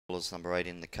number 8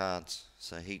 in the cards.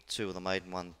 So heat 2 of the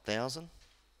maiden 1,000.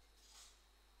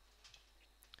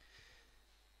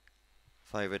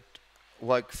 Favourite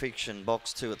Woke Fiction,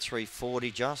 box 2 at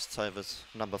 340 just, over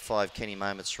number 5 Kenny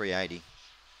Moments 380.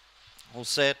 All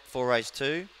set for race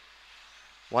 2.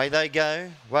 Away they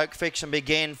go. Woke Fiction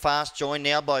began fast, joined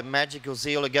now by Magical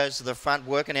Zeal, who goes to the front,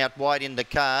 working out wide in the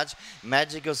cards.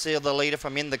 Magical Zeal, the leader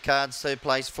from in the cards, third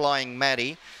place Flying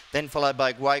Maddie. Then followed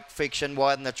by Woke Fiction,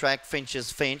 widen the track,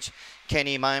 Finch's Finch.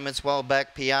 Kenny Moments, well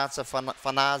back, Piazza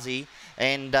Fanazi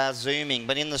and Zooming.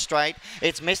 But in the straight,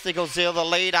 it's Mystical Zeal, the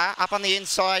leader. Up on the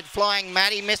inside, Flying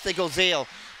Maddie. Mystical Zeal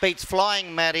beats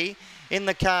Flying Maddie. In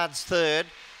the cards, third.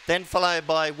 Then followed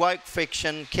by Woke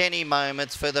Fiction, Kenny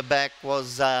Moments. Further back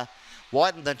was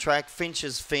widen the track,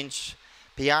 Finch's Finch,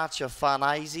 Piazza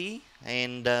Fanazi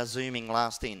and Zooming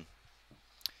last in.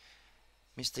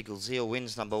 Mystical Zeal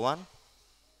wins number 1.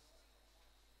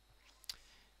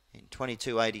 In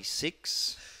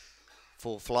 22.86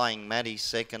 for Flying Maddie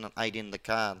second and 8 in the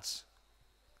cards.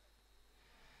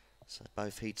 So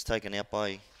both heats taken out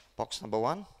by box number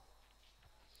 1.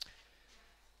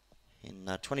 In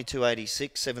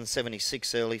 22.86,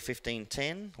 7.76 early,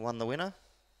 15.10 won the winner.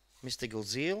 Mystical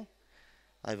Zeal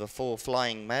over 4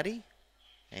 Flying Maddie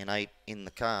and 8 in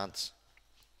the cards.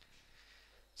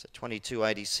 So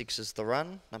 22.86 is the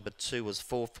run. Number 2 was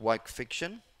 4th Woke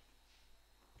Fiction.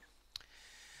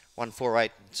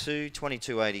 148 and 2,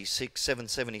 22.86,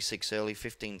 7.76 early,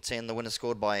 15.10. The winner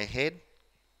scored by a head.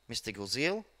 Mystical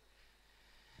Zeal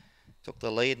took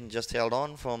the lead and just held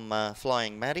on from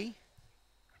Flying Maddie.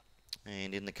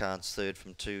 And in the cards, third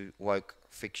from 2 Woke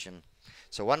Fiction.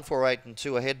 So 148 and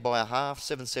 2 ahead by a half,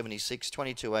 7.76,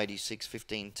 22.86,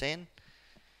 15.10.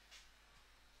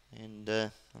 And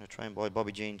on a train by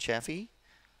Bobby Jean Chaffee.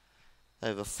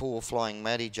 Over 4 Flying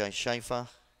Maddie, Jay Schaefer,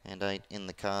 and 8 in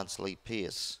the cards, Lee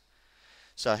Pierce.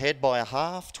 So ahead by a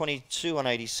half, 22 and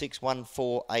 86,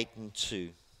 148 and 2.